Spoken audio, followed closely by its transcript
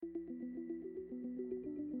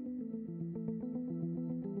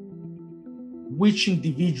which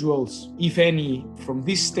individuals, if any, from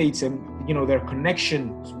these states and their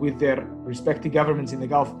connections with their respective governments in the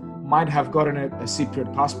Gulf might have gotten a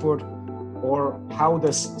Cypriot passport, or how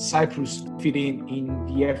does Cyprus fit in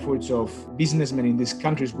the efforts of businessmen in these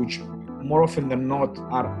countries, which more often than not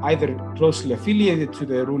are either closely affiliated to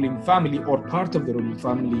the ruling family or part of the ruling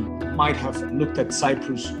family, might have looked at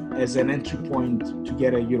Cyprus as an entry point to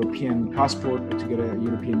get a European passport or to get a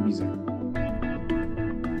European visa.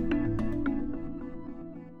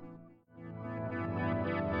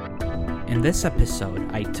 In this episode,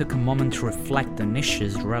 I took a moment to reflect on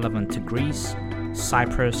issues relevant to Greece,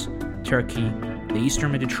 Cyprus, Turkey, the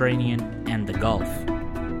Eastern Mediterranean, and the Gulf.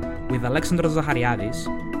 With Alexandros Zachariadis,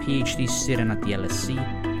 PhD student at the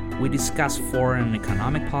LSE, we discuss foreign and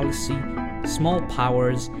economic policy, small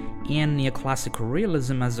powers, and neoclassical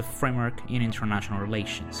realism as a framework in international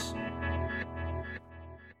relations.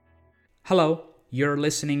 Hello, you're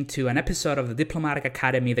listening to an episode of the Diplomatic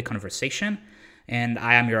Academy, The Conversation, and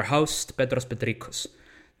I am your host, Petros Petrikos.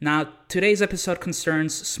 Now, today's episode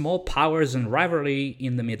concerns small powers and rivalry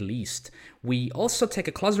in the Middle East. We also take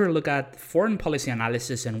a closer look at foreign policy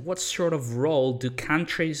analysis and what sort of role do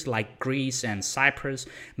countries like Greece and Cyprus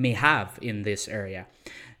may have in this area.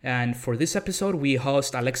 And for this episode, we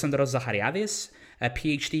host Alexandros Zachariadis, a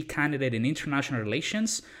PhD candidate in international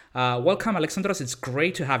relations. Welcome, Alexandros. It's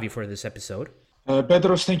great to have you for this episode.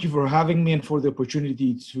 Petros, thank you for having me and for the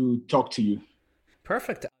opportunity to talk to you.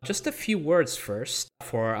 Perfect. Just a few words first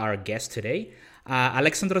for our guest today.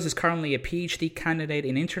 Alexandros is currently a PhD candidate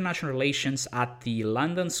in international relations at the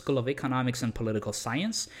London School of Economics and Political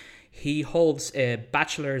Science. He holds a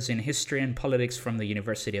bachelor's in history and politics from the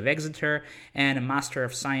University of Exeter and a Master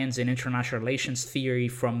of Science in International Relations Theory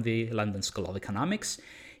from the London School of Economics.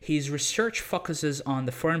 His research focuses on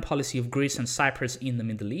the foreign policy of Greece and Cyprus in the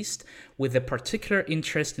Middle East, with a particular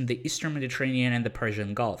interest in the Eastern Mediterranean and the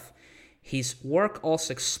Persian Gulf. His work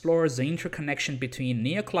also explores the interconnection between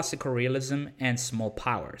neoclassical realism and small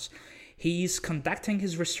powers. He's conducting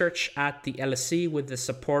his research at the LSE with the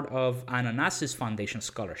support of an Onassis Foundation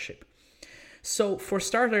scholarship. So for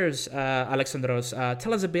starters, Alexandros,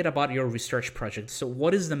 tell us a bit about your research project. So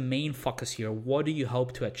what is the main focus here? What do you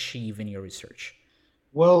hope to achieve in your research?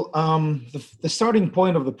 Well, the starting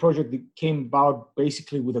point of the project came about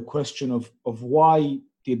basically with a question of why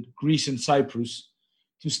did Greece and Cyprus,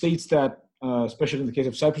 two states that, especially in the case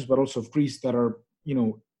of Cyprus, but also of Greece, that are,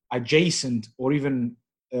 adjacent or even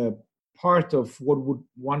part of what would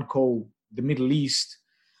one call the Middle East,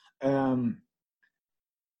 had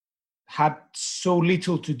so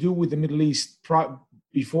little to do with the Middle East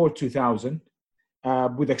before 2000,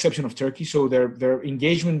 with the exception of Turkey. So their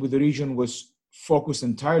engagement with the region was focused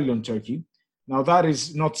entirely on Turkey. Now, that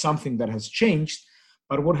is not something that has changed,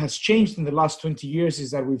 but what has changed in the last 20 years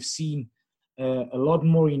is that we've seen a lot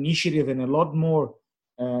more initiative and a lot more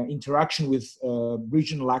interaction with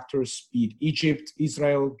regional actors, be it Egypt,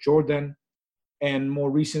 Israel, Jordan, and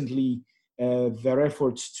more recently their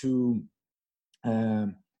efforts to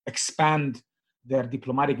expand their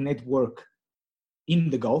diplomatic network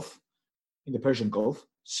in the Gulf, in the Persian Gulf.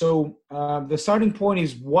 So the starting point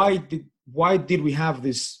is why did we have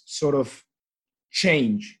this sort of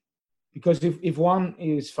change? Because if one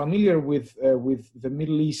is familiar with the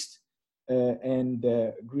Middle East and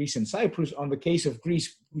Greece and Cyprus, on the case of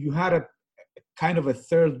Greece, you had a kind of a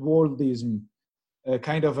third worldism,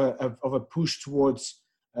 kind of a push towards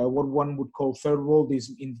what one would call third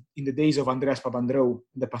worldism in the days of Andreas Papandreou,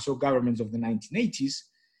 the PASOK governments of the 1980s.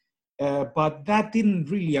 But that didn't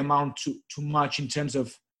really amount to much in terms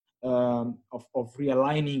of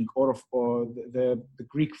realigning or the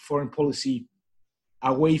Greek foreign policy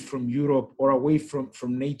away from Europe or away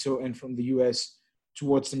from NATO and from the US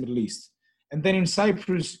towards the Middle East. And then in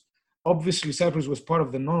Cyprus, obviously Cyprus was part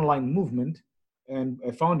of the non-aligned movement and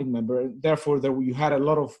a founding member. Therefore, you had a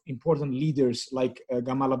lot of important leaders like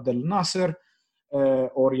Gamal Abdel Nasser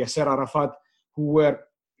or Yasser Arafat, who were,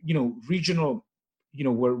 regional,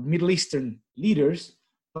 were Middle Eastern leaders.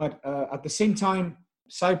 But at the same time,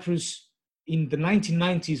 Cyprus in the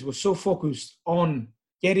 1990s was so focused on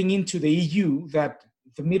getting into the EU that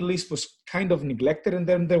the Middle East was kind of neglected. And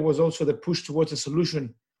then there was also the push towards a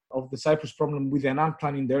solution of the Cyprus problem with the Annan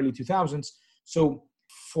Plan in the early 2000s. So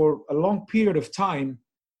for a long period of time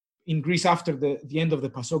in Greece, after the end of the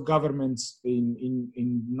PASOK governments in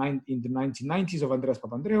the 1990s of Andreas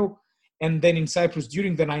Papandreou, and then in Cyprus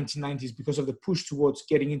during the 1990s, because of the push towards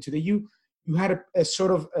getting into the EU, you had a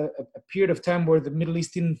sort of a period of time where the Middle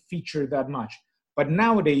East didn't feature that much. But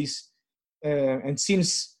nowadays, and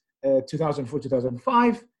since 2004,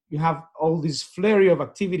 2005, you have all this flurry of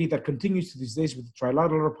activity that continues to these days with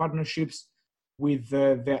trilateral partnerships, with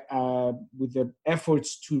the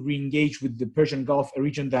efforts to re-engage with the Persian Gulf, a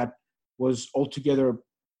region that was altogether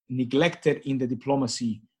neglected in the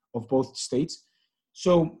diplomacy of both states.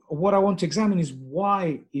 So what I want to examine is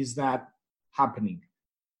why is that happening?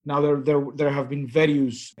 Now, there have been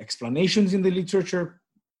various explanations in the literature,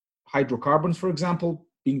 hydrocarbons, for example,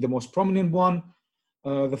 being the most prominent one,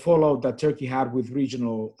 the fallout that Turkey had with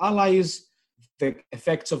regional allies, the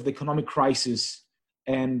effects of the economic crisis,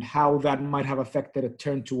 and how that might have affected a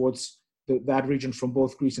turn towards that region from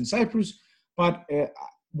both Greece and Cyprus. But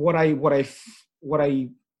what I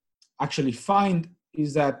actually find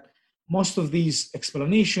is that most of these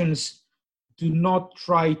explanations do not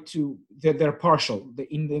try to, they're partial,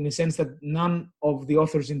 in the sense that none of the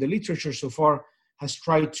authors in the literature so far has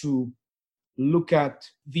tried to look at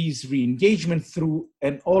these re-engagement through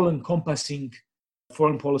an all-encompassing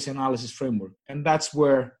foreign policy analysis framework. And that's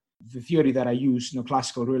where the theory that I use,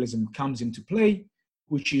 neoclassical realism, comes into play,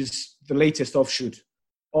 which is the latest offshoot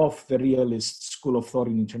of the realist school of thought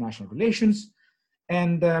in international relations.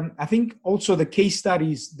 And I think also the case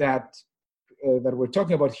studies that we're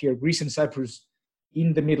talking about here, Greece and Cyprus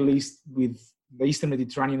in the Middle East, with the Eastern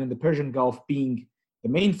Mediterranean and the Persian Gulf being the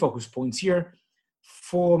main focus points here,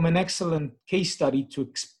 form an excellent case study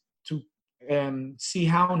to see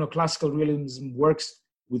how neoclassical realism works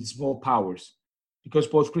with small powers. Because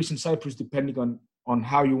both Greece and Cyprus, depending on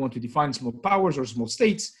how you want to define small powers or small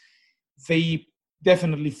states, they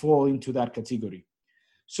definitely fall into that category.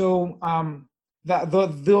 So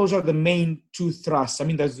those are the main two thrusts. I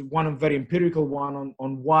mean, there's one very empirical one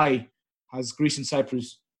on why has Greece and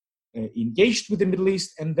Cyprus engaged with the Middle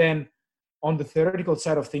East, and then on the theoretical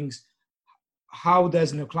side of things, how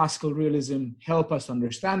does neoclassical realism help us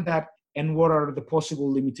understand that, and what are the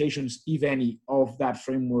possible limitations, if any, of that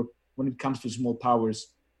framework when it comes to small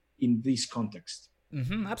powers in this context?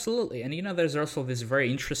 Absolutely. And, there's also this very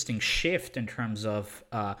interesting shift in terms of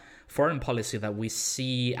foreign policy that we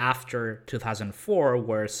see after 2004,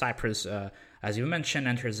 where Cyprus, as you mentioned,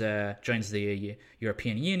 joins the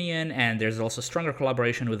European Union, and there's also stronger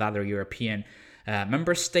collaboration with other European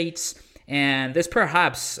member states. And this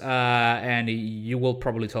perhaps, and you will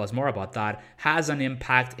probably tell us more about that, has an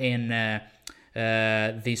impact in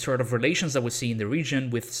the sort of relations that we see in the region,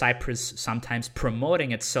 with Cyprus sometimes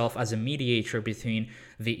promoting itself as a mediator between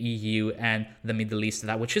the EU and the Middle East,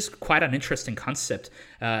 which is quite an interesting concept.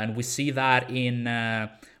 And we see that in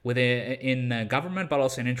government, but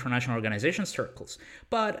also in international organization circles.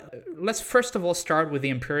 But let's first of all start with the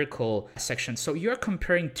empirical section. So you're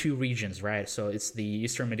comparing two regions, right? So it's the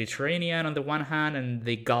Eastern Mediterranean on the one hand and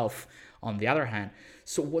the Gulf on the other hand.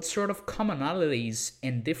 So what sort of commonalities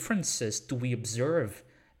and differences do we observe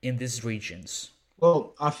in these regions?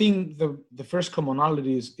 Well, I think the first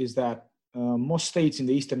commonality is that most states in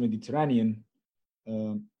the Eastern Mediterranean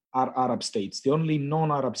are Arab states. The only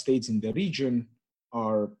non-Arab states in the region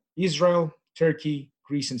are Israel, Turkey,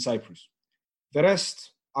 Greece, and Cyprus. The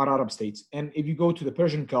rest are Arab states. And if you go to the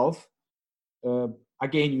Persian Gulf,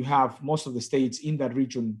 again, you have most of the states in that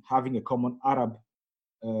region having a common Arab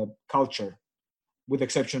culture, with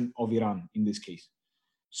exception of Iran in this case.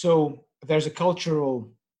 So there's a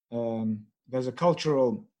cultural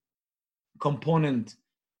component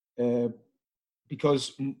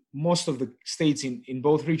because most of the states in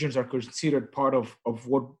both regions are considered part of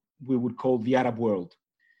what we would call the Arab world.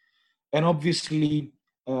 And obviously,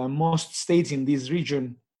 most states in this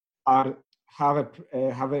region have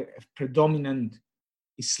a predominant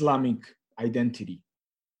Islamic identity.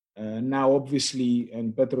 Now, obviously,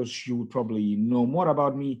 and Petros, you would probably know more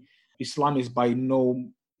about me, Islam is by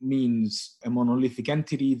no means a monolithic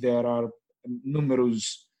entity. There are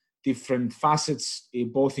numerous different facets,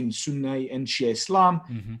 both in Sunni and Shia Islam,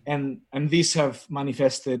 and these have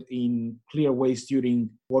manifested in clear ways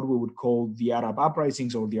during what we would call the Arab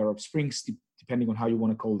uprisings or the Arab Springs, depending on how you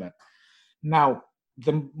want to call that. Now,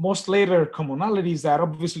 the most later commonality is that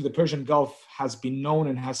obviously the Persian Gulf has been known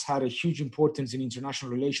and has had a huge importance in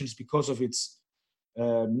international relations because of its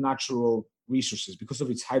natural resources, because of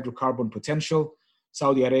its hydrocarbon potential.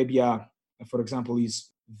 Saudi Arabia, for example,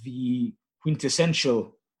 is the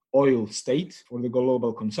quintessential oil state for the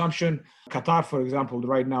global consumption. Qatar, for example,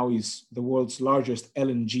 right now is the world's largest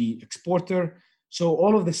LNG exporter. So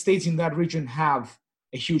all of the states in that region have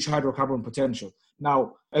a huge hydrocarbon potential.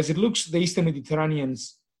 Now, as it looks, the Eastern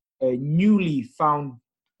Mediterranean's newly found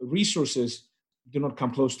resources do not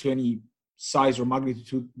come close to any size or magnitude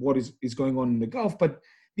to what is going on in the Gulf, but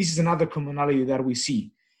this is another commonality that we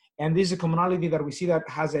see. And this is a commonality that we see that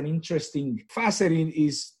has an interesting facet in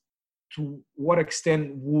is to what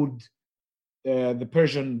extent would the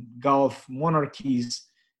Persian Gulf monarchies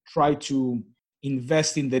try to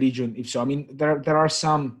invest in the region? If so, I mean, there are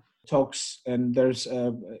some talks, and there's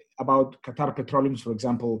about Qatar Petroleum's, for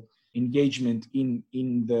example, engagement in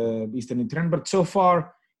the Eastern Mediterranean, but so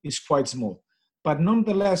far it's quite small. But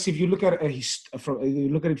nonetheless, if you look at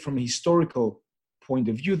it from a historical point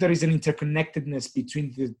of view, there is an interconnectedness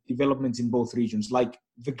between the developments in both regions. Like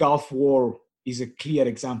the Gulf War is a clear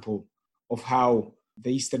example of how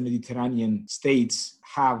the Eastern Mediterranean states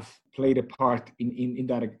have played a part in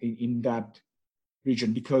that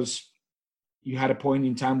region, because you had a point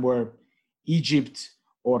in time where Egypt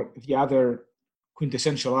or the other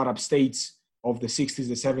quintessential Arab states of the 60s,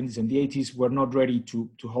 the 70s, and the 80s were not ready to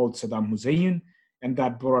hold Saddam Hussein, and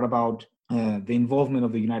that brought about the involvement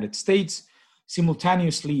of the United States.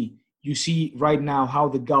 Simultaneously, you see right now how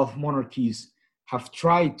the Gulf monarchies have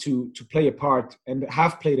tried to play a part and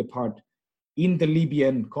have played a part in the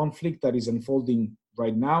Libyan conflict that is unfolding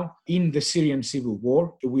right now, in the Syrian civil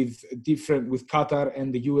war, with Qatar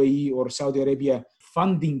and the UAE or Saudi Arabia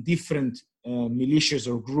funding different militias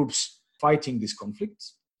or groups fighting these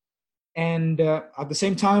conflicts. And at the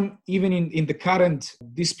same time, even in the current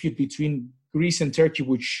dispute between Greece and Turkey,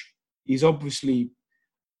 which is obviously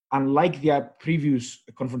unlike the previous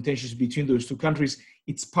confrontations between those two countries,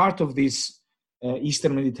 it's part of this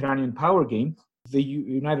Eastern Mediterranean power game. The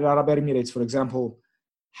United Arab Emirates, for example,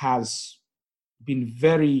 has been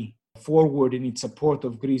very forward in its support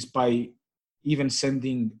of Greece by even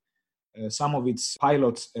sending some of its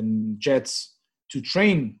pilots and jets to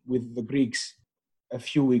train with the Greeks a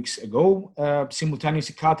few weeks ago.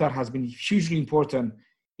 Simultaneously, Qatar has been hugely important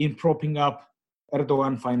in propping up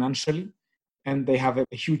Erdogan financially, and they have a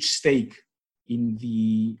huge stake in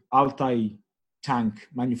the Altay tank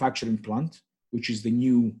manufacturing plant, which is the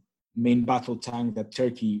new main battle tank that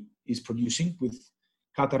Turkey is producing, with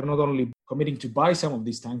Qatar not only committing to buy some of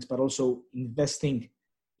these tanks, but also investing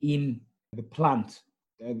in the plant,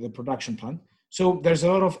 the production plant. So there's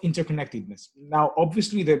a lot of interconnectedness. Now,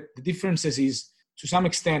 obviously, the differences is, to some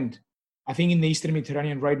extent, I think in the Eastern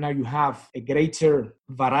Mediterranean right now, you have a greater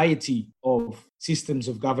variety of systems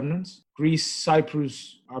of governance. Greece,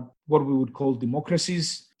 Cyprus are what we would call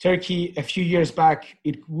democracies. Turkey, a few years back,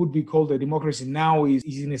 it would be called a democracy. Now is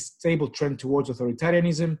in a stable trend towards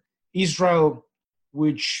authoritarianism. Israel,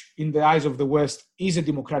 which in the eyes of the West is a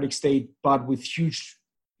democratic state, but with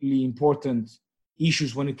hugely important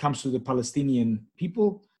issues when it comes to the Palestinian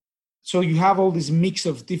people. So you have all this mix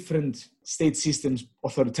of different state systems,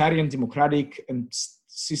 authoritarian, democratic, and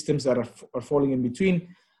systems that are falling in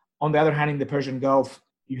between. On the other hand, in the Persian Gulf,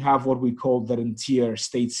 you have what we call the rentier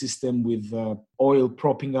state system, with oil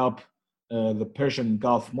propping up the Persian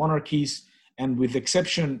Gulf monarchies. And with the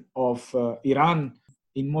exception of Iran,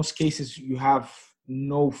 in most cases, you have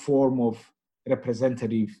no form of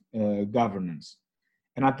representative governance.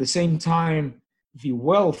 And at the same time, the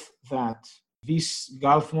wealth that these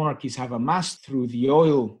Gulf monarchies have amassed through the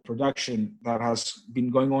oil production that has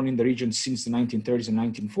been going on in the region since the 1930s and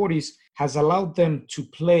 1940s has allowed them to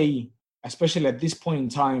play, especially at this point in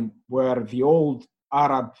time, where the old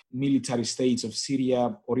Arab military states of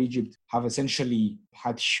Syria or Egypt have essentially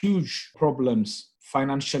had huge problems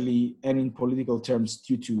financially and in political terms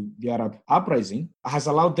due to the Arab uprising, has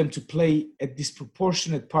allowed them to play a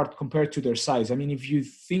disproportionate part compared to their size. I mean, if you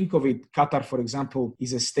think of it, Qatar, for example,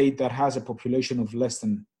 is a state that has a population of less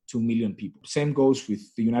than 2 million people. Same goes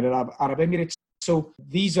with the United Arab Emirates. So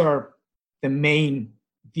these are the main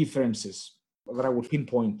differences that I would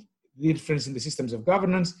pinpoint: the difference in the systems of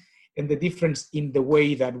governance and the difference in the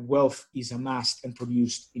way that wealth is amassed and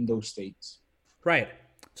produced in those states. Right.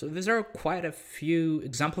 So these are quite a few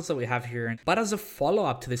examples that we have here. But as a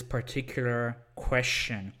follow-up to this particular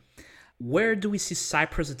question, where do we see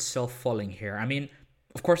Cyprus itself falling here? I mean,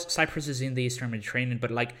 of course, Cyprus is in the Eastern Mediterranean,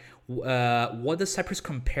 but what does Cyprus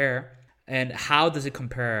compare, and how does it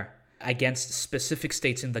compare against specific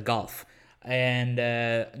states in the Gulf? And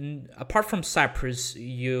apart from Cyprus,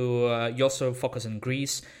 you also focus on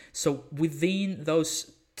Greece. So within those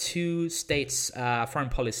two states' foreign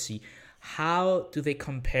policy, how do they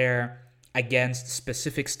compare against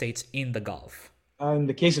specific states in the Gulf? In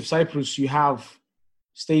the case of Cyprus, you have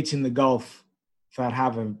states in the Gulf that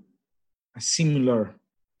have a similar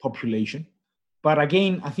population. But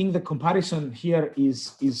again, I think the comparison here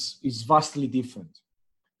is vastly different,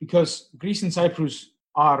 because Greece and Cyprus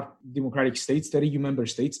are democratic states, they're EU member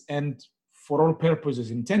states, and for all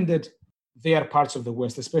purposes intended, they are parts of the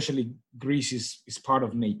West, especially Greece is part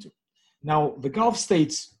of NATO. Now, the Gulf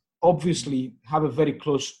states obviously have a very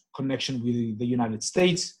close connection with the United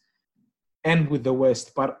States and with the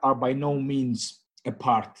West, but are by no means a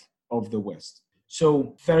part of the West.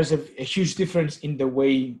 So there's a huge difference in the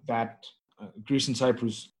way that Greece and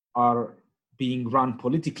Cyprus are being run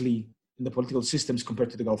politically in the political systems compared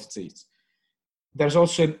to the Gulf states. There's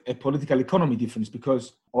also a political economy difference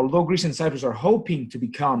because although Greece and Cyprus are hoping to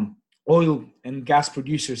become oil and gas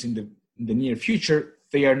producers in the near future,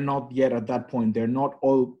 they are not yet at that point. They're not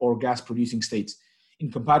oil or gas producing states.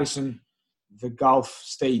 In comparison, the Gulf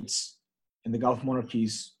states and the Gulf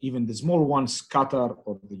monarchies, even the small ones, Qatar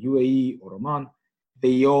or the UAE or Oman,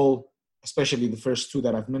 they all, especially the first two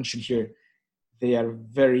that I've mentioned here, they are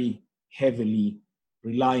very heavily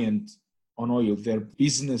reliant on oil. Their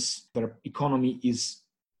business, their economy is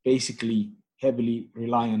basically heavily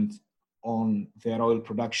reliant on their oil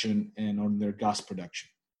production and on their gas production.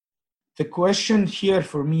 The question here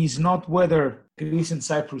for me is not whether Greece and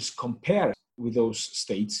Cyprus compare with those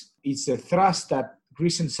states. It's the thrust that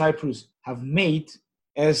Greece and Cyprus have made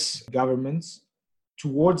as governments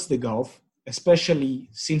towards the Gulf, especially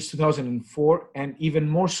since 2004, and even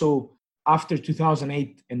more so after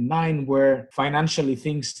 2008 and 9, where financially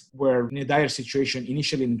things were in a dire situation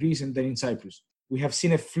initially in Greece and then in Cyprus. We have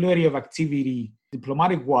seen a flurry of activity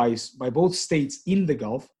diplomatic-wise by both states in the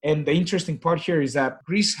Gulf. And the interesting part here is that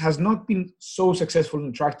Greece has not been so successful in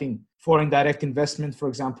attracting foreign direct investment, for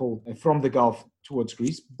example, from the Gulf towards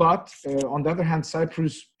Greece. But on the other hand,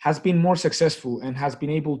 Cyprus has been more successful and has been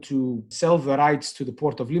able to sell the rights to the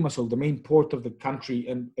port of Limassol, the main port of the country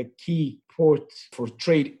and a key port for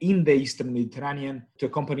trade in the Eastern Mediterranean, to a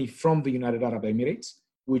company from the United Arab Emirates,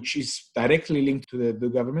 which is directly linked to the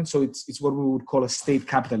government. So it's what we would call a state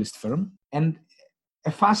capitalist firm. And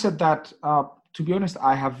a facet that, to be honest,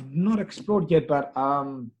 I have not explored yet, but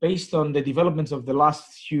based on the developments of the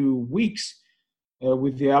last few weeks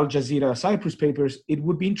with the Al Jazeera Cyprus papers, it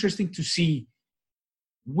would be interesting to see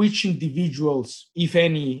which individuals, if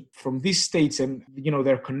any, from these states and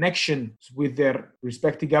their connections with their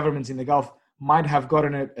respective governments in the Gulf might have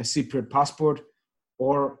gotten a Cypriot passport,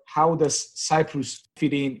 or how does Cyprus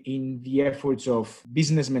fit in the efforts of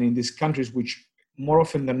businessmen in these countries, which more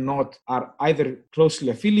often than not are either closely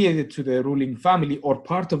affiliated to the ruling family or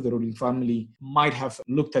part of the ruling family, might have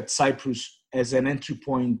looked at Cyprus as an entry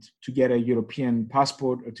point to get a European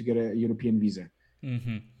passport or to get a European visa.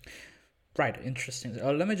 Mm-hmm. Right, interesting.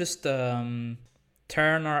 Let me just turn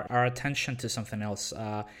our attention to something else.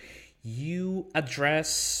 You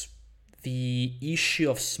address the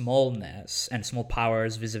issue of smallness and small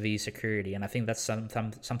powers vis-a-vis security, and I think that's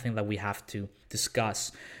something that we have to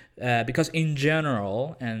discuss. Because in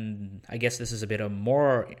general, and I guess this is a bit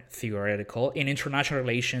more theoretical, in international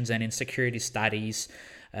relations and in security studies,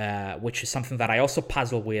 which is something that I also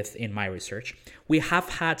puzzle with in my research, we have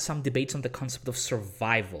had some debates on the concept of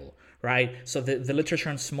survival, right? So the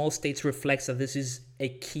literature on small states reflects that this is a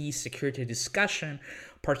key security discussion,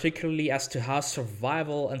 particularly as to how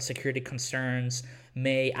survival and security concerns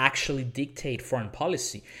may actually dictate foreign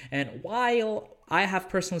policy. And while I have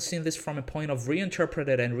personally seen this from a point of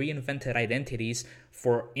reinterpreted and reinvented identities,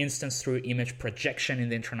 for instance, through image projection in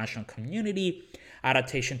the international community,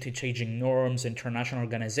 adaptation to changing norms, international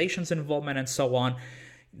organizations' involvement, and so on.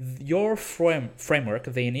 Your framework,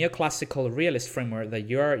 the neoclassical realist framework that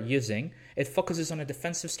you're using, it focuses on a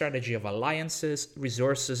defensive strategy of alliances,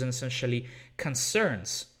 resources, and essentially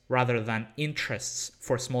concerns rather than interests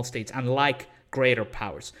for small states, unlike greater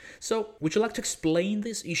powers. So would you like to explain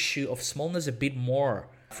this issue of smallness a bit more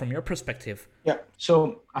from your perspective? Yeah,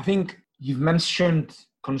 so I think you've mentioned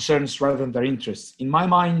concerns rather than their interests. In my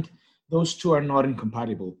mind, those two are not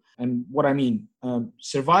incompatible. And what I mean,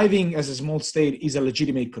 surviving as a small state is a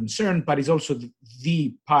legitimate concern, but it's also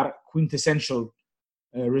the quintessential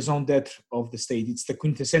raison d'etre of the state. It's the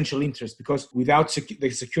quintessential interest, because without the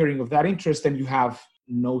securing of that interest, then you have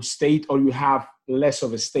no state, or you have less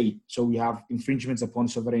of a state. So we have infringements upon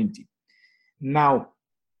sovereignty. Now,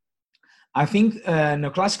 I think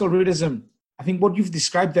neoclassical realism, I think what you've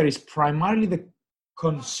described there is primarily the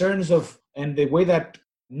concerns of, and the way that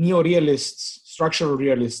neo-realists, structural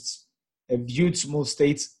realists, viewed small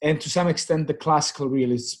states, and to some extent the classical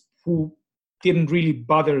realists, who didn't really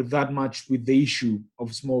bother that much with the issue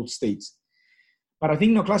of small states. But I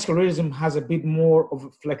think neoclassical realism has a bit more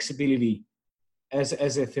of flexibility as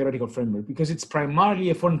a theoretical framework, because it's primarily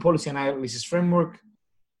a foreign policy analysis framework,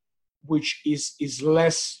 which is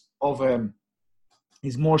less of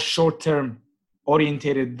is more short-term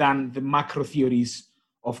orientated than the macro theories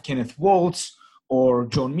of Kenneth Waltz or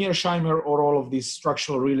John Mearsheimer, or all of these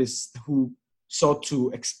structural realists who sought to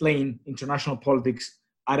explain international politics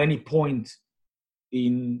at any point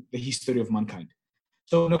in the history of mankind.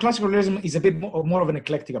 So neoclassical realism is a bit more of an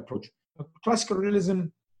eclectic approach. Classical realism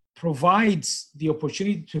provides the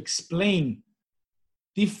opportunity to explain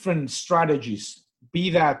different strategies, be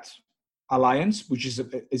that alliance, which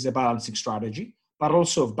is a balancing strategy, but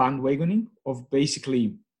also of bandwagoning, of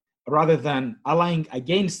basically, rather than allying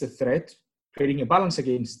against the threat, creating a balance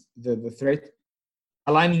against the threat,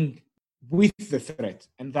 aligning with the threat,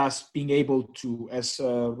 and thus being able to, as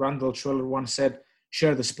Randall Schroeder once said,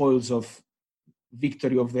 share the spoils of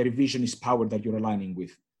victory of the revisionist power that you're aligning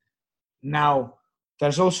with. Now,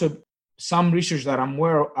 there's also some research that I'm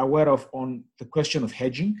aware of on the question of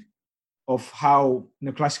hedging, of how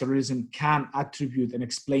neoclassical realism can attribute and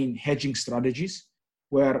explain hedging strategies,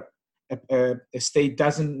 where a state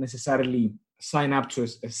doesn't necessarily sign up to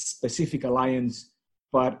a specific alliance,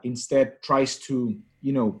 but instead tries to,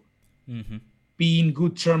 be in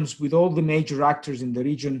good terms with all the major actors in the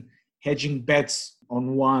region, hedging bets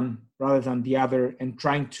on one rather than the other, and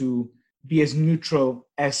trying to be as neutral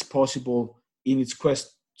as possible in its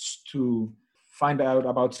quest to find out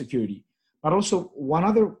about security. But also, one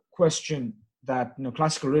other question that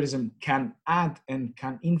neoclassical realism can add and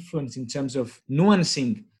can influence in terms of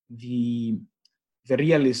nuancing the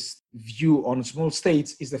realist view on small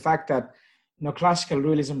states is the fact that neoclassical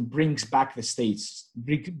realism brings back the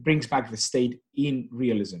state in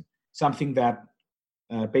realism, something that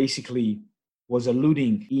basically was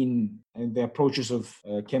alluding in the approaches of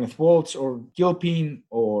Kenneth Waltz or Gilpin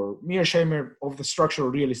or Mearsheimer of the structural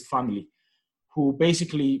realist family, who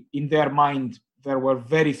basically, in their mind, there were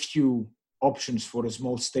very few options for a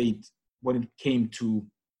small state when it came to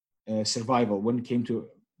survival,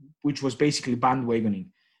 which was basically bandwagoning.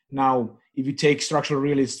 Now, if you take structural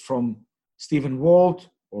realists from Stephen Walt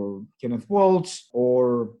or Kenneth Waltz,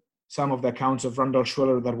 or some of the accounts of Randall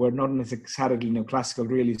Schroeder that were not necessarily neoclassical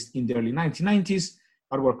realists in the early 1990s,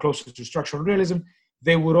 but were closer to structural realism,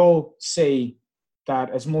 they would all say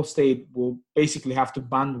that a small state will basically have to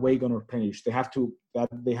bandwagon or perish. They have to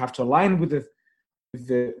align with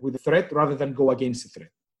the threat rather than go against the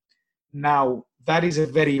threat. Now, that is a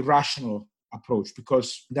very rational approach,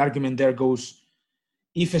 because the argument there goes,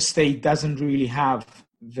 if a state doesn't really have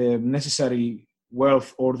the necessary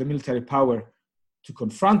wealth or the military power to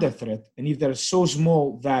confront a threat, and if they're so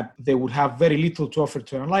small that they would have very little to offer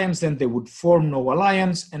to an alliance, then they would form no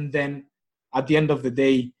alliance, and then at the end of the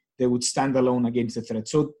day, they would stand alone against the threat.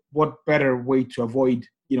 So what better way to avoid,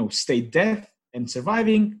 state death and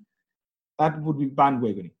surviving? That would be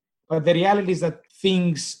bandwagoning. But the reality is that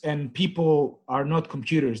things and people are not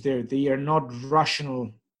computers. They are not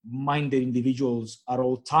rational-minded individuals at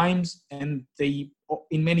all times, and they,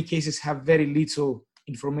 in many cases, have very little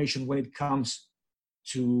information when it comes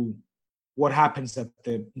to what happens at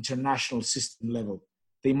the international system level.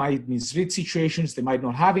 They might misread situations. They might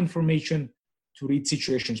not have information to read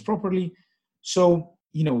situations properly. So,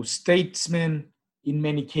 statesmen, in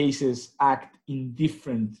many cases, act in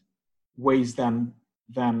different ways than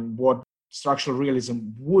what structural realism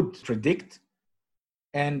would predict.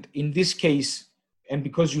 And in this case, and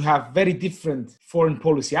because you have very different foreign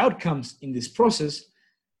policy outcomes in this process,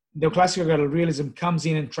 neoclassical realism comes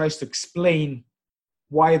in and tries to explain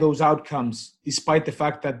why those outcomes, despite the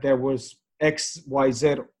fact that there was X, Y,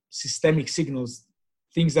 Z systemic signals,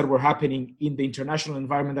 things that were happening in the international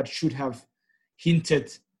environment that should have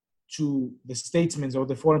hinted to the statesmen or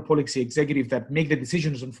the foreign policy executive that make the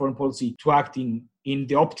decisions on foreign policy to act in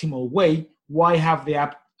the optimal way, why have they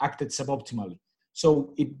acted suboptimally?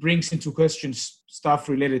 So it brings into question stuff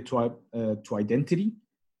related to identity,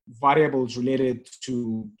 variables related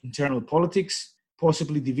to internal politics,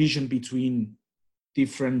 possibly division between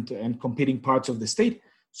different and competing parts of the state.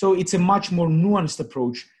 So it's a much more nuanced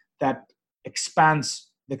approach that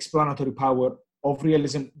expands the explanatory power of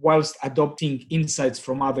realism whilst adopting insights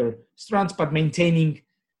from other strands, but maintaining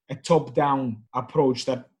a top-down approach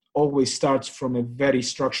that always starts from a very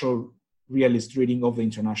structural realist reading of the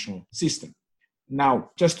international system. Now,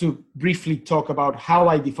 just to briefly talk about how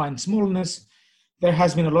I define smallness, there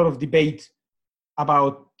has been a lot of debate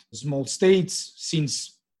about small states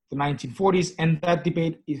since the 1940s, and that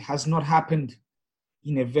debate, it has not happened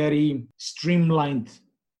in a very streamlined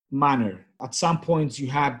manner. At some points, you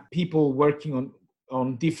had people working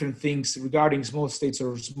on different things regarding small states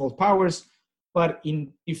or small powers, but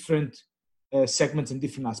in different segments and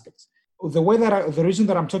different aspects. The reason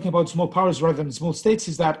that I'm talking about small powers rather than small states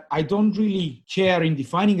is that I don't really care in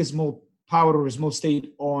defining a small power or a small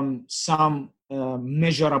state on some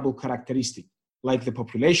measurable characteristic, like the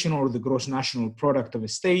population or the gross national product of a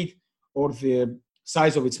state or the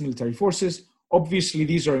size of its military forces. Obviously,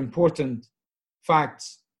 these are important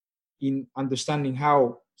facts in understanding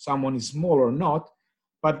how someone is small or not.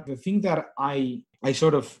 But the thing that I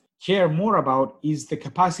sort of care more about is the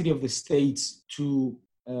capacity of the states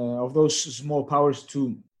of those small powers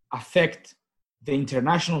to affect the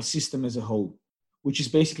international system as a whole, which is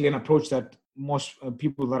basically an approach that most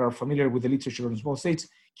people that are familiar with the literature on small states,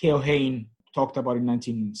 K.O. Hain talked about in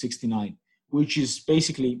 1969, which is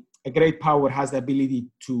basically a great power has the ability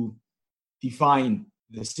to define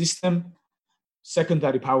the system.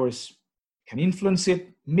 Secondary powers can influence it.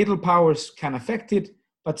 Middle powers can affect it,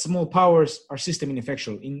 but small powers are system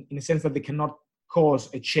ineffectual in the sense that they cannot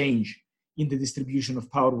cause a change in the distribution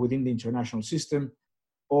of power within the international system,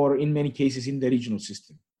 or in many cases in the regional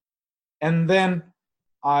system. And then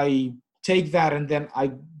I take that and then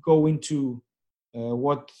I go into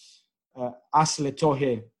what Asle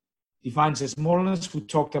Tohe defines as smallness, who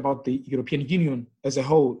talked about the European Union as a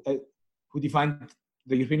whole, who defined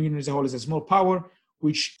the European Union as a whole as a small power,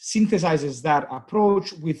 which synthesizes that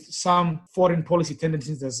approach with some foreign policy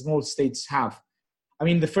tendencies that small states have. I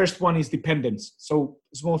mean, the first one is dependence. So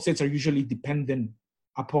small states are usually dependent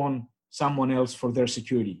upon someone else for their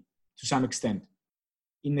security to some extent,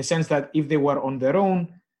 in the sense that if they were on their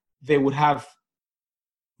own, they would have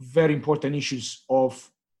very important issues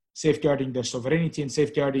of safeguarding their sovereignty and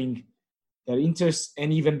safeguarding their interests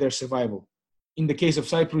and even their survival. In the case of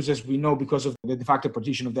Cyprus, as we know, because of the de facto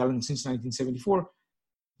partition of the island since 1974,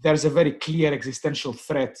 there's a very clear existential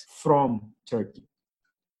threat from Turkey.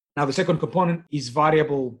 Now, the second component is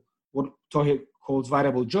variable, what Tohe calls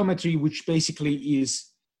variable geometry, which basically is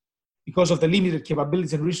because of the limited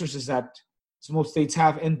capabilities and resources that small states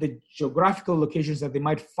have and the geographical locations that they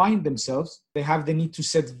might find themselves, they have the need to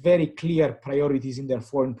set very clear priorities in their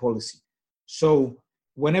foreign policy. So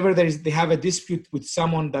whenever they have a dispute with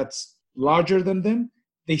someone that's larger than them,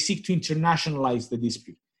 they seek to internationalize the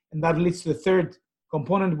dispute. And that leads to the third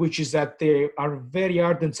component, which is that they are very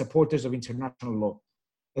ardent supporters of international law.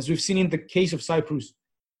 As we've seen in the case of Cyprus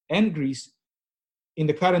and Greece, in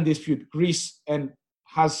the current dispute, Greece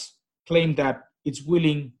has claimed that it's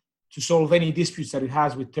willing to solve any disputes that it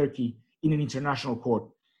has with Turkey in an international court.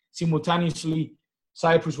 Simultaneously,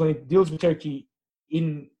 Cyprus, when it deals with Turkey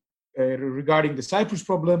regarding the Cyprus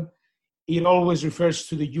problem, it always refers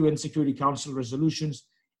to the UN Security Council resolutions,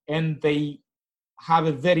 and they have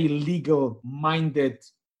a very legal-minded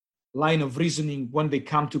line of reasoning when they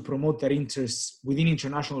come to promote their interests within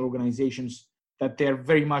international organizations that they're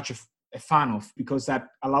very much a fan of, because that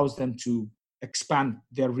allows them to expand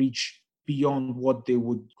their reach beyond what they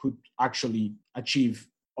could actually achieve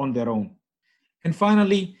on their own. And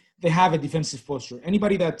finally, they have a defensive posture.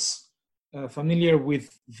 Anybody that's familiar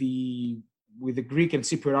with the Greek and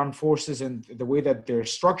Cypriot armed forces and the way that they're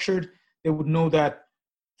structured, they would know that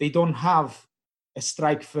they don't have a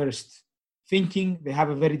strike first thinking. They have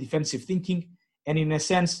a very defensive thinking. And in a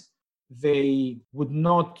sense, they would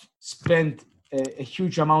not spend a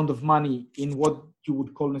huge amount of money in what you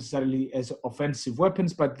would call necessarily as offensive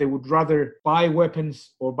weapons, but they would rather buy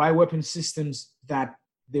weapons or buy weapon systems that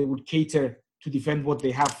they would cater to defend what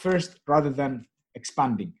they have first rather than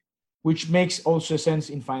expanding, which makes also sense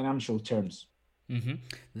in financial terms. Mm-hmm.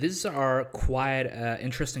 These are quite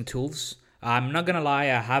interesting tools. I'm not going to lie,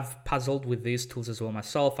 I have puzzled with these tools as well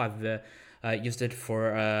myself. I've used it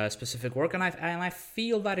for specific work, and I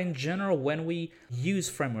feel that in general, when we use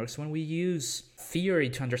frameworks, when we use theory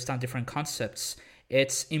to understand different concepts,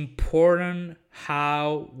 it's important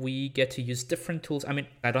how we get to use different tools. I mean,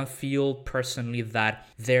 I don't feel personally that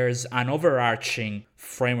there's an overarching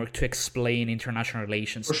framework to explain international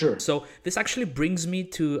relations. For sure. So this actually brings me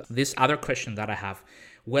to this other question that I have,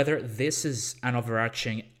 whether this is an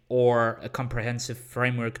overarching or a comprehensive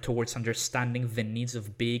framework towards understanding the needs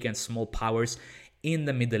of big and small powers in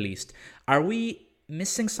the Middle East. Are we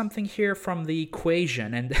missing something here from the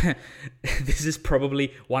equation? And this is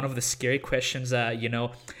probably one of the scary questions,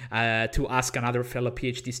 to ask another fellow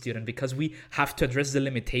PhD student, because we have to address the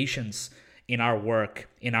limitations in our work,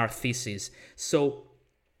 in our thesis. So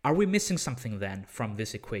are we missing something then from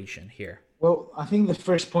this equation here? Well, I think the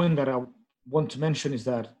first point that I want to mention is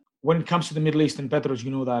that when it comes to the Middle East, and Petros,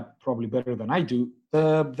 you know that probably better than I do,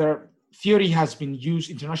 the theory has been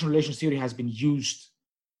used, international relations theory has been used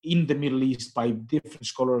in the Middle East by different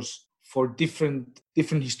scholars for different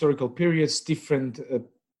historical periods, different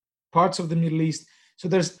parts of the Middle East. So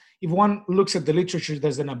if one looks at the literature,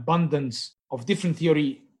 there's an abundance of different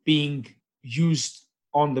theory being used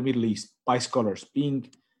on the Middle East by scholars, being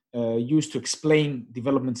used to explain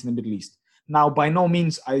developments in the Middle East. Now, by no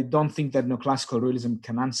means, I don't think that neoclassical realism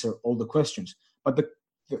can answer all the questions. But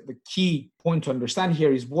the key point to understand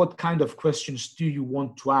here is what kind of questions do you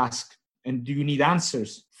want to ask and do you need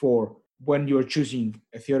answers for when you're choosing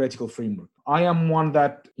a theoretical framework? I am one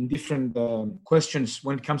that in different questions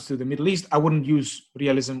when it comes to the Middle East, I wouldn't use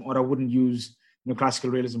realism or I wouldn't use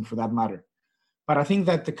neoclassical realism for that matter. But I think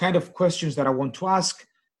that the kind of questions that I want to ask,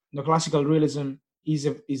 neoclassical realism is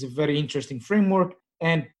a very interesting framework.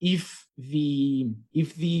 And if the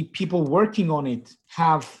people working on it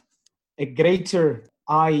have a greater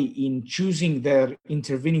eye in choosing their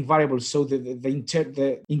intervening variables, so that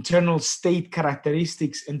the internal state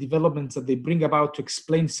characteristics and developments that they bring about to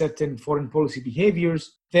explain certain foreign policy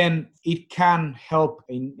behaviors, then it can help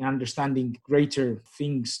in understanding greater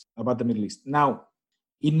things about the Middle East. Now,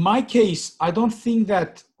 in my case, I don't think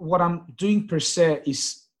that what I'm doing per se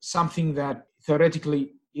is something that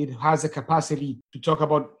theoretically it has the capacity to talk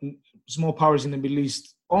about small powers in the Middle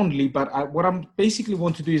East only. But what I basically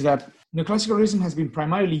want to do is that neoclassical realism has been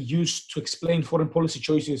primarily used to explain foreign policy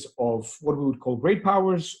choices of what we would call great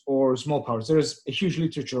powers or small powers. There is a huge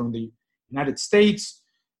literature on the United States,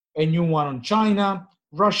 a new one on China,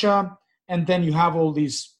 Russia, and then you have all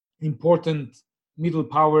these important middle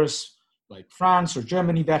powers like France or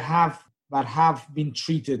Germany that have been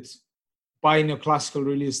treated by neoclassical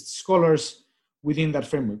realist scholars within that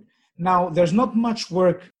framework. Now, there's not much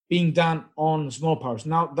work being done on small powers.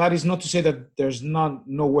 Now, that is not to say that there's no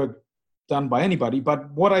work done by anybody, but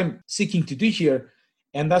what I'm seeking to do here,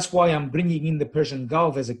 and that's why I'm bringing in the Persian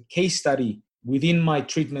Gulf as a case study within my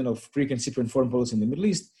treatment of Greek and Cypriot foreign policy in the Middle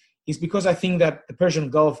East, is because I think that the Persian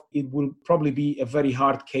Gulf, it will probably be a very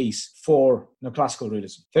hard case for neoclassical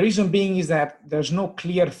realism. The reason being is that there's no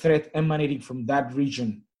clear threat emanating from that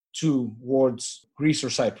region towards Greece or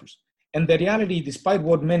Cyprus. And the reality, despite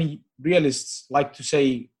what many realists like to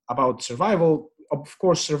say about survival, of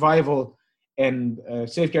course, survival and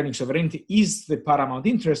safeguarding sovereignty is the paramount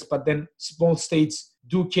interest, but then small states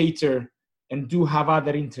do cater and do have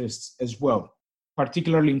other interests as well,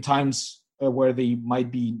 particularly in times where they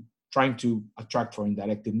might be trying to attract foreign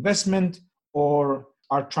direct investment or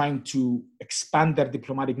are trying to expand their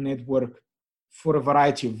diplomatic network for a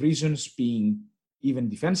variety of reasons, being even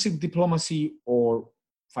defensive diplomacy or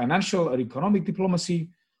financial or economic diplomacy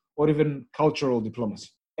or even cultural diplomacy.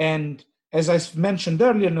 And as I mentioned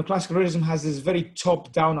earlier, neoclassical realism has this very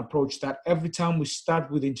top-down approach that every time we start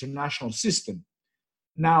with the international system.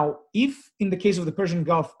 Now, if in the case of the Persian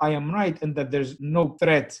Gulf, I am right and that there's no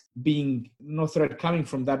threat coming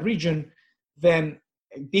from that region, then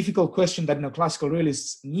a difficult question that neoclassical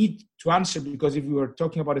realists need to answer, because if we were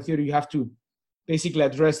talking about a theory, you have to basically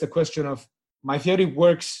address the question of my theory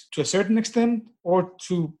works to a certain extent or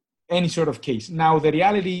to any sort of case. Now, the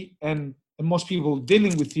reality and most people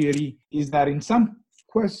dealing with theory is that in some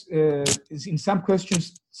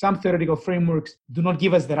questions, some theoretical frameworks do not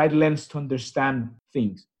give us the right lens to understand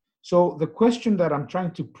things. So the question that I'm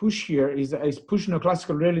trying to push here is push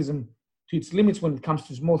neoclassical realism to its limits when it comes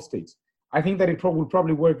to small states. I think that it will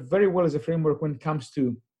probably work very well as a framework when it comes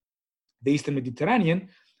to the Eastern Mediterranean,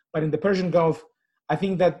 but in the Persian Gulf, I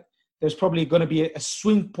think that there's probably going to be a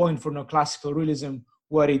swing point for neoclassical realism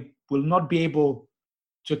where it will not be able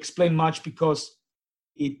to explain much because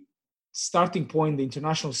its starting point, the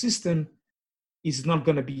international system, is not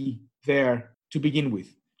going to be there to begin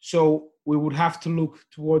with. So we would have to look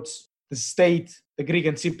towards the state, the Greek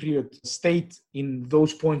and Cypriot state in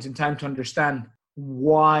those points in time to understand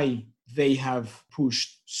why they have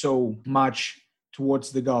pushed so much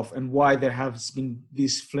towards the Gulf and why there has been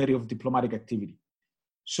this flurry of diplomatic activity.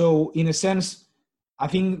 So in a sense, I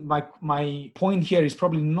think my point here is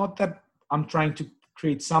probably not that I'm trying to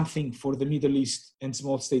create something for the Middle East and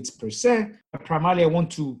small states per se, but primarily I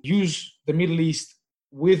want to use the Middle East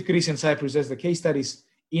with Greece and Cyprus as the case studies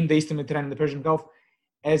in the Eastern Mediterranean and the Persian Gulf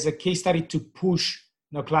as a case study to push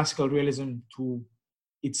neoclassical realism to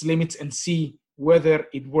its limits and see whether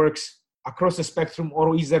it works across the spectrum,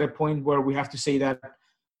 or is there a point where we have to say that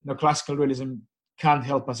neoclassical realism can't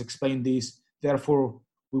help us explain this, therefore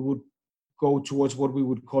we would go towards what we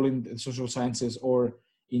would call in the social sciences or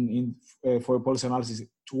in foreign policy analysis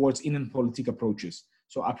towards innenpolitik approaches.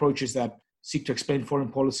 So approaches that seek to explain foreign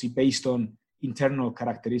policy based on internal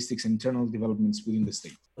characteristics and internal developments within the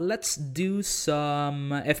state. Let's do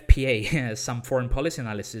some FPA, some foreign policy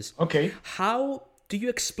analysis. Okay. How do you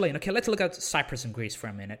explain, okay, let's look at Cyprus and Greece for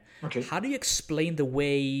a minute. Okay. How do you explain the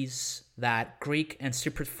ways that Greek and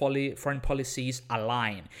Cypriot foreign policies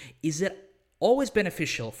align? Is it always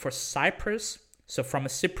beneficial for Cyprus? So from a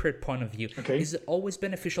Cypriot point of view, is it always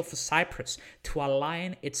beneficial for Cyprus to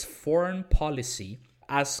align its foreign policy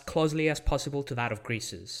as closely as possible to that of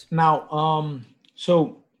Greece's? Now,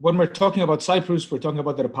 so when we're talking about Cyprus, we're talking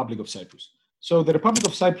about the Republic of Cyprus. So the Republic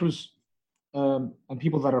of Cyprus, and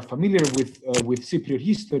people that are familiar with Cypriot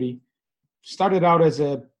history, started out as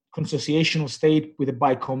a consociational state with a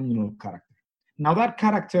bicommunal character. Now that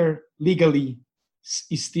character legally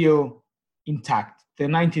is still intact. the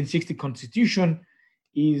 1960 constitution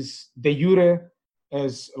is de jure,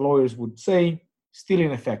 as lawyers would say, still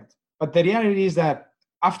in effect. But the reality is that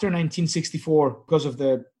after 1964, because of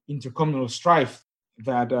the intercommunal strife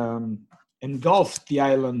that engulfed the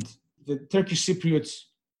island, the Turkish Cypriots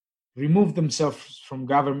removed themselves from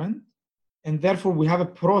government. And therefore, we have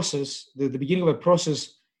a process, the beginning of a process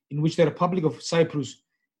in which the Republic of Cyprus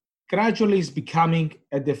gradually is becoming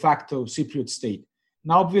a de facto Cypriot state.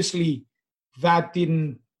 Now, obviously, that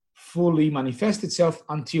didn't fully manifest itself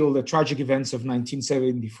until the tragic events of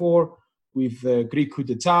 1974 with the Greek coup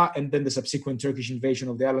d'etat and then the subsequent Turkish invasion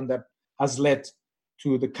of the island that has led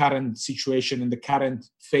to the current situation and the current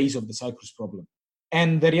phase of the Cyprus problem.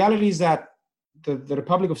 And the reality is that the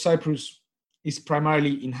Republic of Cyprus is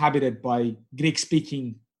primarily inhabited by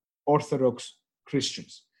Greek-speaking Orthodox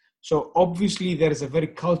Christians. So obviously there is a very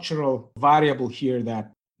cultural variable here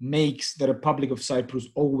that makes the Republic of Cyprus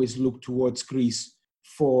always look towards Greece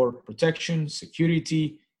for protection,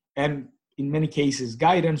 security, and in many cases,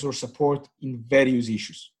 guidance or support in various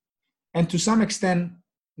issues. And to some extent,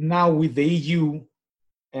 now with the EU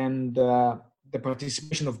and the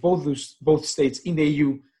participation of both states in the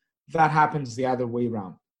EU, that happens the other way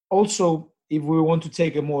around. Also, if we want to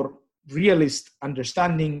take a more realist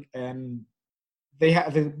understanding,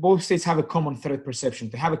 both states have a common threat perception.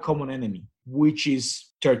 They have a common enemy, which is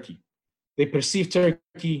Turkey. They perceive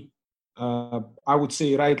Turkey, I would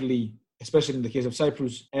say rightly, especially in the case of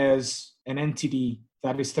Cyprus, as an entity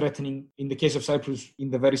that is threatening, in the case of Cyprus,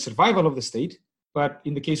 in the very survival of the state, but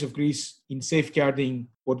in the case of Greece, in safeguarding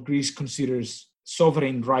what Greece considers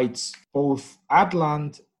sovereign rights, both at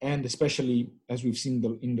land and especially, as we've seen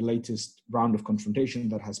in the latest round of confrontation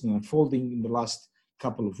that has been unfolding in the last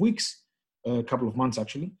couple of weeks, couple of months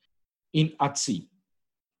actually, at sea.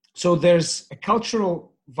 So there's a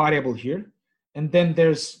cultural variable here, and then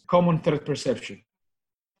there's common threat perception.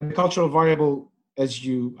 And the cultural variable,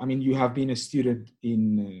 you have been a student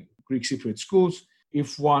in Greek Cypriot schools.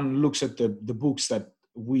 If one looks at the books that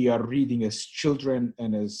we are reading as children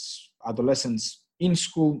and as adolescents in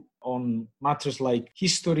school on matters like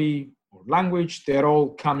history or language, they're all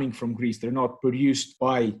coming from Greece. They're not produced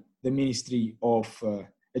by the Ministry of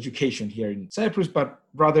Education here in Cyprus, but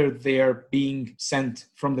rather they are being sent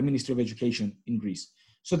from the Ministry of Education in Greece.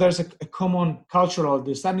 So there's a common cultural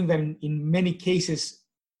understanding that in many cases,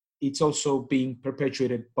 it's also being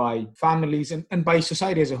perpetuated by families and by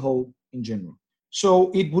society as a whole in general.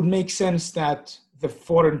 So it would make sense that the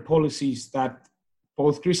foreign policies that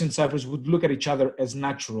both Greece and Cyprus would look at each other as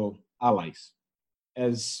natural allies,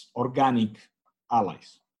 as organic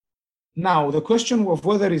allies. Now, the question of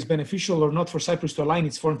whether it's beneficial or not for Cyprus to align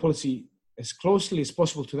its foreign policy as closely as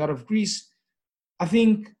possible to that of Greece, I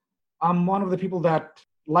think I'm one of the people that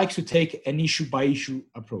likes to take an issue-by-issue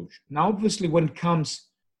approach. Now, obviously, when it comes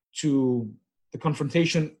to the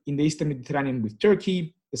confrontation in the Eastern Mediterranean with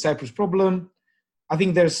Turkey, the Cyprus problem, I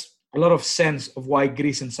think there's a lot of sense of why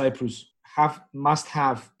Greece and Cyprus must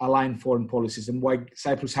have aligned foreign policies and why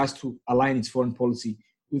Cyprus has to align its foreign policy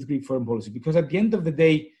with Greek foreign policy. Because at the end of the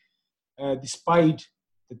day, despite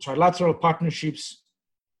the trilateral partnerships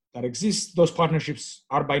that exist, those partnerships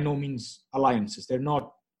are by no means alliances.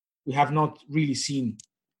 We have not really seen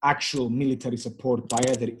actual military support by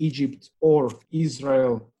either Egypt or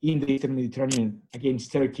Israel in the Eastern Mediterranean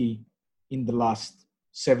against Turkey in the last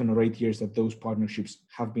 7 or 8 years that those partnerships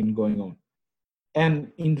have been going on.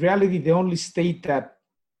 And in reality, the only state that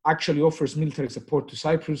actually offers military support to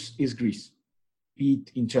Cyprus is Greece, be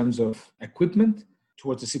it in terms of equipment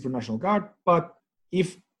towards the Cypriot National Guard. But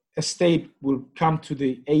if a state will come to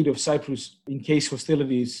the aid of Cyprus in case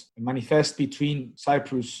hostilities manifest between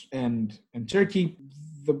Cyprus and Turkey,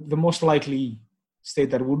 the most likely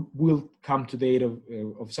state that will come to the aid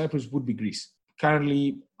of Cyprus would be Greece.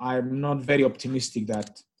 Currently, I'm not very optimistic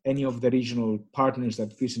that any of the regional partners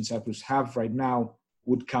that Greece and Cyprus have right now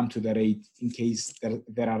would come to their aid in case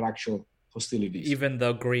there are actual hostilities. Even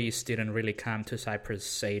though Greece didn't really come to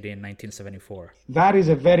Cyprus' aid in 1974. That is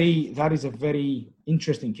a very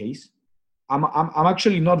interesting case. I'm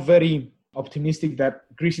actually not very optimistic that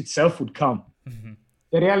Greece itself would come. Mm-hmm.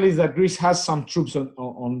 The reality is that Greece has some troops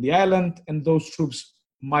on the island, and those troops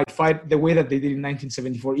might fight the way that they did in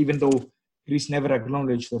 1974, even though Greece never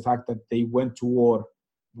acknowledged the fact that they went to war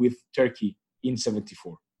with Turkey in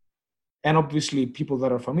 74. And obviously, people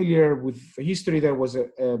that are familiar with the history, there was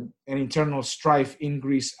an internal strife in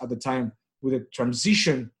Greece at the time with a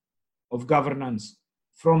transition of governance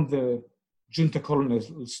from the junta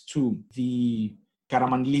colonels to the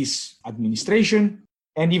Karamanlis administration.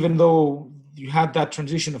 And even though you had that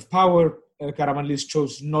transition of power, Karamanlis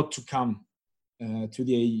chose not to come to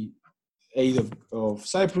the aid of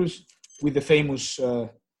Cyprus, with the famous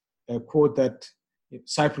quote that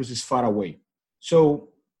Cyprus is far away. So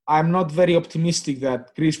I'm not very optimistic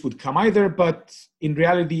that Greece would come either, but in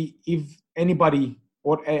reality, if anybody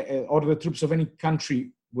or the troops of any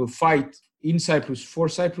country will fight in Cyprus for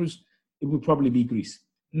Cyprus, it will probably be Greece.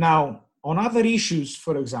 Now, on other issues,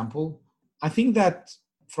 for example, I think that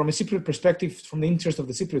from a Cypriot perspective, from the interest of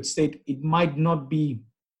the Cypriot state, it might not be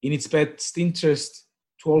in its best interest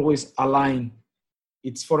to always align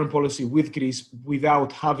its foreign policy with Greece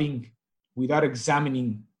without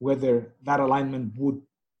examining whether that alignment would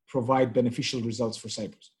provide beneficial results for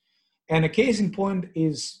Cyprus. And a case in point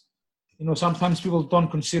is, sometimes people don't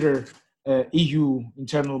consider EU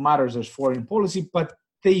internal matters as foreign policy, but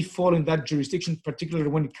they fall in that jurisdiction, particularly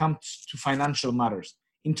when it comes to financial matters.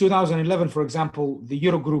 In 2011, for example, the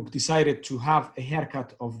Eurogroup decided to have a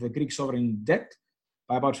haircut of the Greek sovereign debt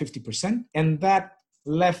by about 50%, and that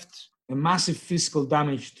left a massive fiscal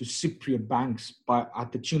damage to Cypriot banks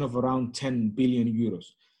at the tune of around 10 billion euros.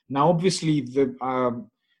 Now, obviously, the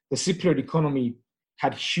Cypriot economy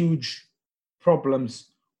had huge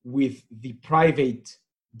problems with the private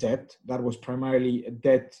debt that was primarily a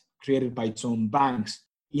debt created by its own banks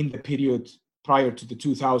in the period prior to the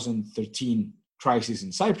 2013 crisis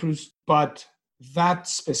in Cyprus. But that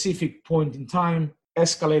specific point in time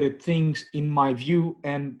escalated things, in my view,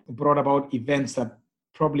 and brought about events that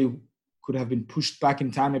probably could have been pushed back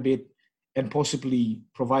in time a bit, and possibly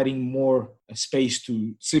providing more space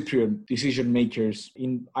to Cypriot decision makers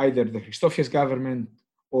in either the Christofias government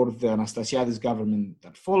or the Anastasiadis government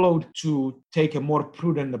that followed, to take a more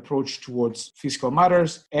prudent approach towards fiscal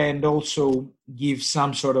matters, and also give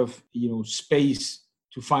some sort of space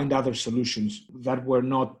to find other solutions that were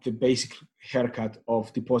not the basic haircut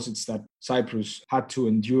of deposits that Cyprus had to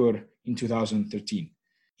endure in 2013.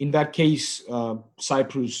 In that case,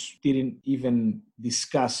 Cyprus didn't even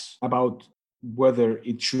discuss about whether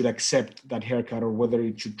it should accept that haircut or whether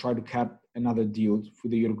it should try to cut another deal for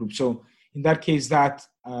the Eurogroup. So in that case, that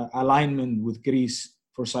alignment with Greece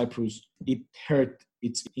for Cyprus, it hurt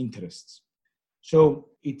its interests. So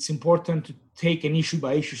it's important to take an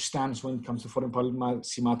issue-by-issue stance when it comes to foreign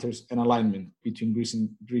policy matters and alignment between Greece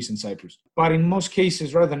and Cyprus. But in most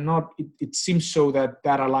cases, rather than not, it seems so that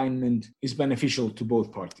alignment is beneficial to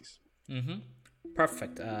both parties. Mm-hmm.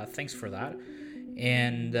 Perfect. Thanks for that.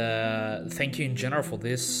 And thank you in general for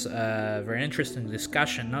this very interesting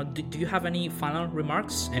discussion. Now, do you have any final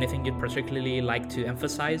remarks? Anything you'd particularly like to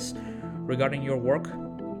emphasize regarding your work?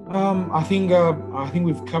 I think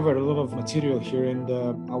we've covered a lot of material here, and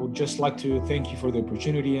I would just like to thank you for the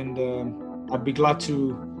opportunity, and I'd be glad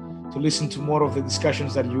to listen to more of the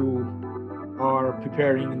discussions that you are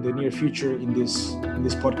preparing in the near future in this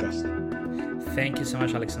podcast. Thank you so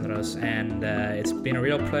much, Alexandros, and it's been a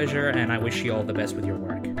real pleasure, and I wish you all the best with your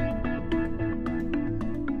work.